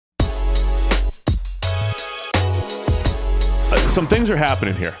some things are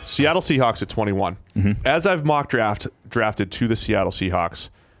happening here. Seattle Seahawks at 21. As I've mock drafted to the Seattle Seahawks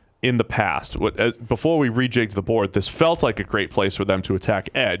in the past, before we rejigged the board, this felt like a great place for them to attack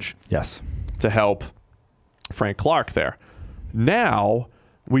edge. Yes. To help Frank Clark there. Now,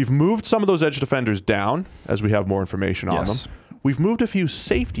 we've moved some of those edge defenders down as we have more information on them. We've moved a few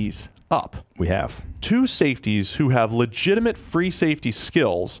safeties up. We have. 2 safeties who have legitimate free safety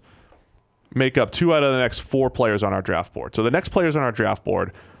skills make up 2 out of the next 4 players on our draft board. So the next players on our draft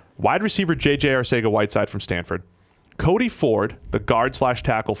board, wide receiver J.J. Arcega-Whiteside from Stanford, Cody Ford, the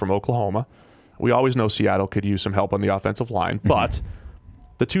guard/tackle from Oklahoma. We always know Seattle could use some help on the offensive line, but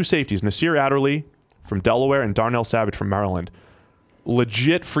the 2 safeties, Nasir Adderley from Delaware and Darnell Savage from Maryland,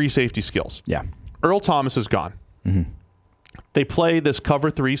 legit free safety skills. Yeah. Earl Thomas is gone. They play this cover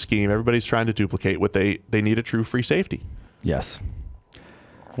 3 scheme everybody's trying to duplicate. They need a true free safety. Yes.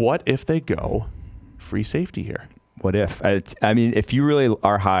 What if they go free safety here? What if? I mean, if you really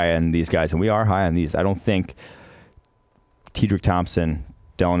are high on these guys, and we are high on these, I don't think Tedrick Thompson,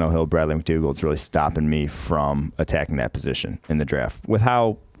 Delano Hill, Bradley McDougald is really stopping me from attacking that position in the draft with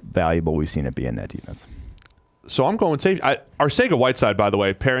how valuable we've seen it be in that defense. So I'm going safety. Arcega-Whiteside, by the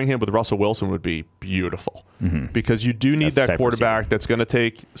way, pairing him with Russell Wilson would be beautiful because you do need that quarterback that's going to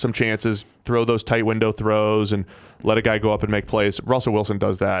take some chances, throw those tight window throws, and let a guy go up and make plays. Russell Wilson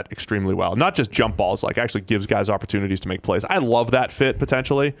does that extremely well. Not just jump balls, like actually gives guys opportunities to make plays. I love that fit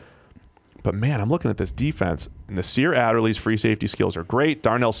potentially. But, man, I'm looking at this defense. Nasir Adderley's free safety skills are great.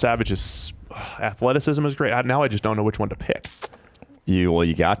 Darnell Savage's athleticism is great. Now I just don't know which one to pick.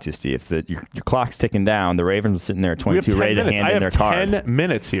 You got to, Steve. Your clock's ticking down. The Ravens are sitting there at 22, ready to hand in their card. I have 10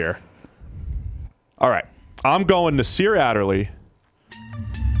 minutes here. All right. I'm going Nasir Adderley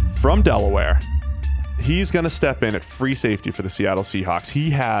from Delaware. He's going to step in at free safety for the Seattle Seahawks.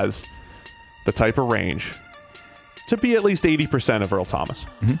 He has the type of range to be at least 80% of Earl Thomas,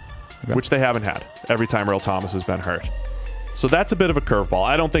 which they haven't had every time Earl Thomas has been hurt. So that's a bit of a curveball.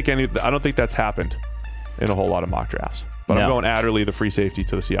 I don't think that's happened in a whole lot of mock drafts. But I'm going Adderley, the free safety,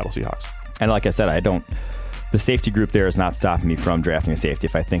 to the Seattle Seahawks. And like I said, the safety group there is not stopping me from drafting a safety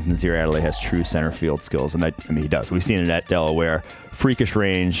if I think Nasir Adderley has true center field skills. And I mean, he does. We've seen it at Delaware. Freakish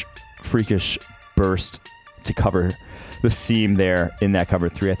range, freakish burst to cover the seam there in that cover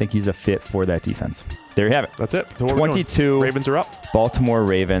 3. I think he's a fit for that defense. There you have it. That's it. 22. Ravens are up. Baltimore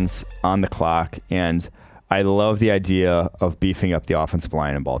Ravens on the clock. And I love the idea of beefing up the offensive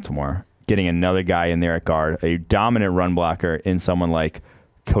line in Baltimore. Getting another guy in there at guard, a dominant run blocker in someone like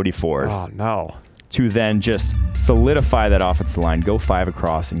Cody Ford. Oh, no. To then just solidify that offensive line, go 5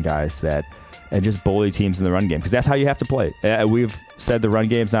 across and guys and just bully teams in the run game. Because that's how you have to play. We've said the run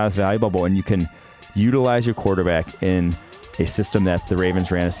game's not as valuable, but when you can utilize your quarterback in a system that the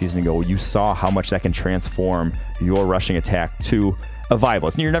Ravens ran a season ago, you saw how much that can transform your rushing attack to a viable.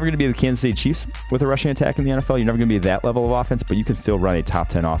 You're never going to be the Kansas City Chiefs with a rushing attack in the NFL. You're never going to be that level of offense, but you can still run a top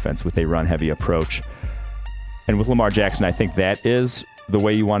 10 offense with a run-heavy approach. And with Lamar Jackson, I think that is the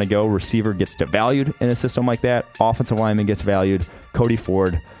way you want to go. Receiver gets devalued in a system like that. Offensive lineman gets valued. Cody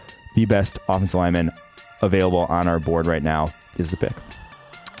Ford, the best offensive lineman available on our board right now, is the pick.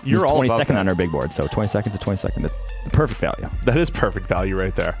 You're all 22nd on our big board, so 22nd to 22nd. The perfect value. That is perfect value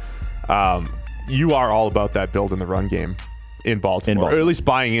right there. You are all about that build in the run game. In Baltimore, or at least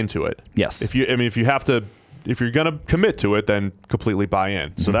buying into it. Yes. If you're gonna commit to it, then completely buy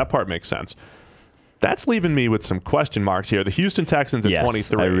in. So that part makes sense. That's leaving me with some question marks here. The Houston Texans at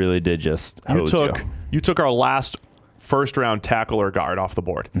 23. I really did just you took our last first round tackle or guard off the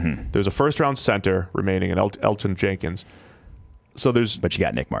board. There's a first round center remaining in Elton Jenkins. But you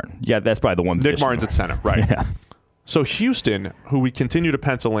got Nick Martin. Yeah, that's probably the one. Nick Martin's at center, right? Yeah. So Houston, who we continue to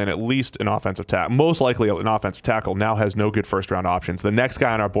pencil in at least an offensive tackle, most likely an offensive tackle, now has no good first-round options. The next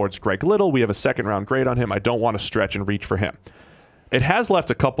guy on our board is Greg Little. We have a second-round grade on him. I don't want to stretch and reach for him. It has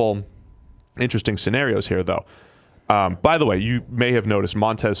left a couple interesting scenarios here, though. By the way, you may have noticed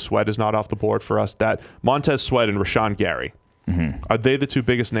Montez Sweat is not off the board for us. That Montez Sweat and Rashawn Gary, are they the 2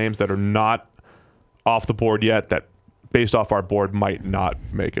 biggest names that are not off the board yet that based off our board, might not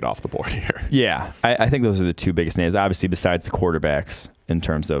make it off the board here? Yeah, I think those are the 2 biggest names. Obviously, besides the quarterbacks, in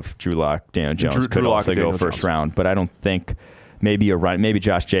terms of Drew Lock, Daniel Jones could also go first round. But I don't think maybe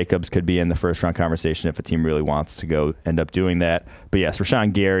Josh Jacobs could be in the first round conversation if a team really wants to go end up doing that. But yes,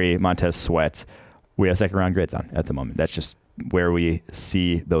 Rashawn Gary, Montez Sweat, we have second round grades on at the moment. That's just where we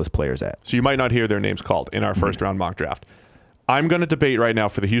see those players at. So you might not hear their names called in our first round mock draft. I'm going to debate right now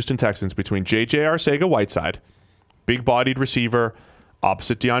for the Houston Texans between J.J. Arcega-Whiteside, big-bodied receiver,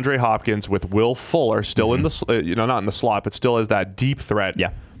 opposite DeAndre Hopkins, with Will Fuller still in the, not in the slot, but still as that deep threat.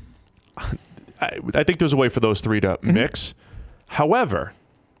 Yeah. I think there's a way for those 3 to mix. However,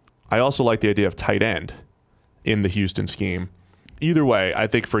 I also like the idea of tight end in the Houston scheme. Either way, I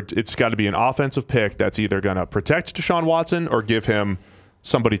think it's got to be an offensive pick that's either going to protect Deshaun Watson or give him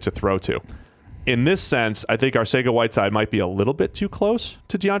somebody to throw to. In this sense, I think Arcega-Whiteside might be a little bit too close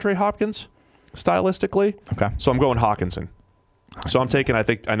to DeAndre Hopkins stylistically. Okay. So I'm going Hockenson. So I'm taking,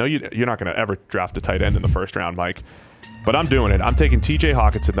 I know you're not going to ever draft a tight end in the first round, Mike, but I'm doing it. I'm taking T.J.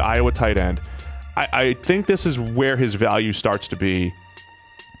 Hockenson, the Iowa tight end. I think this is where his value starts to be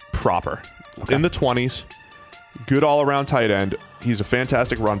proper. Okay. In the 20s, good all-around tight end. He's a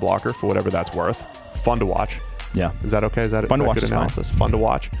fantastic run blocker for whatever that's worth. Fun to watch. Yeah. Is that okay? Is that fun to watch? Good analysis? Fun to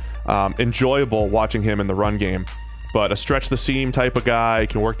watch. Enjoyable watching him in the run game, but a stretch the seam type of guy,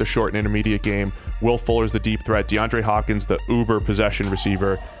 can work the short and intermediate game. Will Fuller's the deep threat. DeAndre Hopkins, the uber possession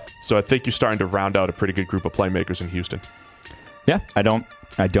receiver. So I think you're starting to round out a pretty good group of playmakers in Houston. Yeah, I don't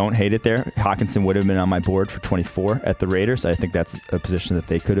hate it there. Hockenson would have been on my board for 24 at the Raiders. I think that's a position that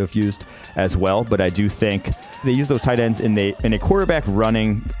they could have used as well. But I do think they use those tight ends in a quarterback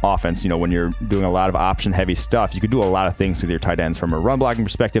running offense. You know, when you're doing a lot of option heavy stuff, you could do a lot of things with your tight ends from a run blocking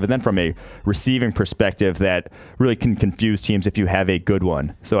perspective and then from a receiving perspective that really can confuse teams if you have a good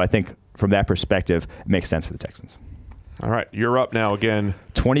one. So I think from that perspective, it makes sense for the Texans. All right, you're up now again.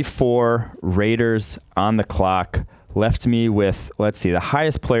 24 Raiders on the clock. Left me with, let's see, the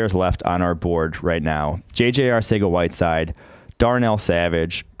highest players left on our board right now. J.J. Arcega-Whiteside, Darnell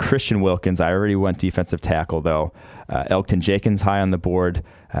Savage, Christian Wilkins. I already went defensive tackle, though. Elgton Jenkins high on the board,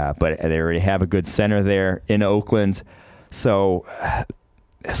 but they already have a good center there in Oakland. So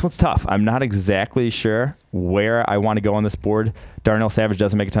this one's tough. I'm not exactly sure where I want to go on this board. Darnell Savage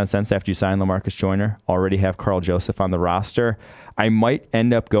doesn't make a ton of sense after you sign LaMarcus Joyner. Already have Carl Joseph on the roster. I might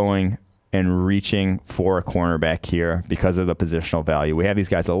end up going and reaching for a cornerback here because of the positional value. We have these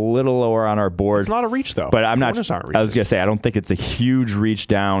guys a little lower on our board. It's not a reach, though. But I'm not. I was going to say, I don't think it's a huge reach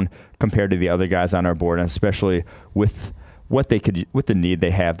down compared to the other guys on our board, and especially with what they could, with the need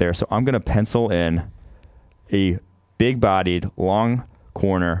they have there. So I'm going to pencil in a big-bodied, long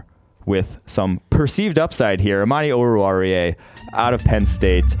corner with some perceived upside here. Amani Oruwariye out of Penn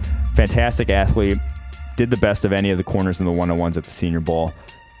State, fantastic athlete, did the best of any of the corners in the 101s at the Senior Bowl.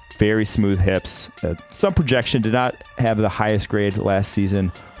 Very smooth hips. Some projection, did not have the highest grade last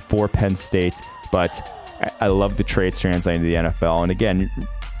season for Penn State, but I love the traits translating to the NFL. And again,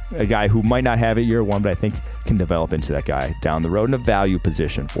 a guy who might not have it year one, but I think can develop into that guy down the road in a value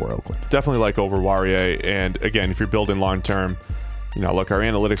position for Oakland. Definitely like Oruwariye. And again, if you're building long term, you know, look, our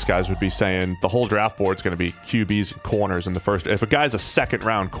analytics guys would be saying the whole draft board is going to be QBs and corners in the first. If a guy's a second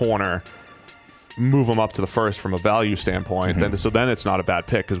round corner, move him up to the first from a value standpoint, then it's not a bad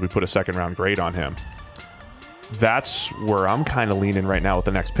pick because we put a second round grade on him. That's where I'm kind of leaning right now with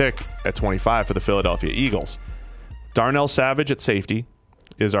the next pick at 25 for the Philadelphia Eagles. Darnell Savage at safety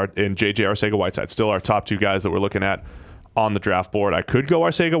and J.J. Arcega-Whiteside, still our top two guys that we're looking at on the draft board. I could go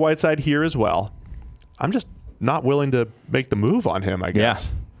Arcega-Whiteside here as well. I'm just not willing to make the move on him, I guess.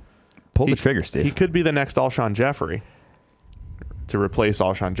 Yeah. Pull the trigger, Steve. He could be the next Alshon Jeffrey to replace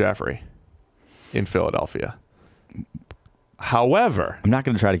Alshon Jeffrey in Philadelphia. However, I'm not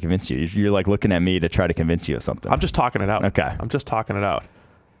going to try to convince you. You're like looking at me to try to convince you of something. I'm just talking it out. Okay. I'm just talking it out.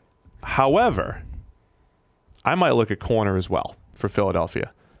 However, I might look at corner as well for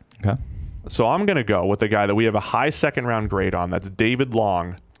Philadelphia. Okay. So I'm going to go with the guy that we have a high second round grade on. That's David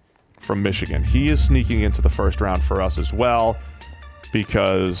Long from Michigan. He is sneaking into the first round for us as well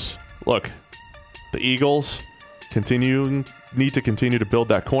because, look, the Eagles need to continue to build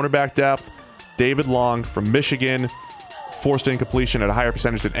that cornerback depth. David Long from Michigan, forced incompletion at a higher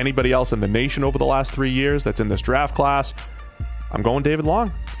percentage than anybody else in the nation over the last 3 years that's in this draft class. I'm going David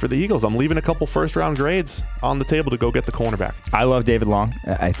Long for the Eagles. I'm leaving a couple first-round grades on the table to go get the cornerback. I love David Long.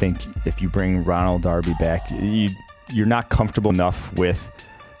 I think if you bring Ronald Darby back, you're not comfortable enough with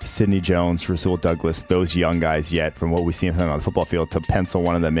Sidney Jones, Rasul Douglas, those young guys yet from what we see them on the football field to pencil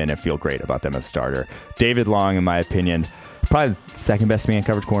one of them in and feel great about them as a starter. David Long, in my opinion, probably the second best man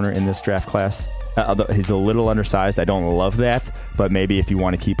coverage corner in this draft class. Although he's a little undersized. I don't love that, but maybe if you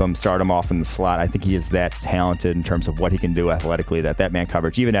want to keep him, start him off in the slot. I think he is that talented in terms of what he can do athletically that man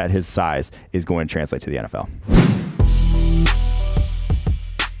coverage, even at his size, is going to translate to the NFL.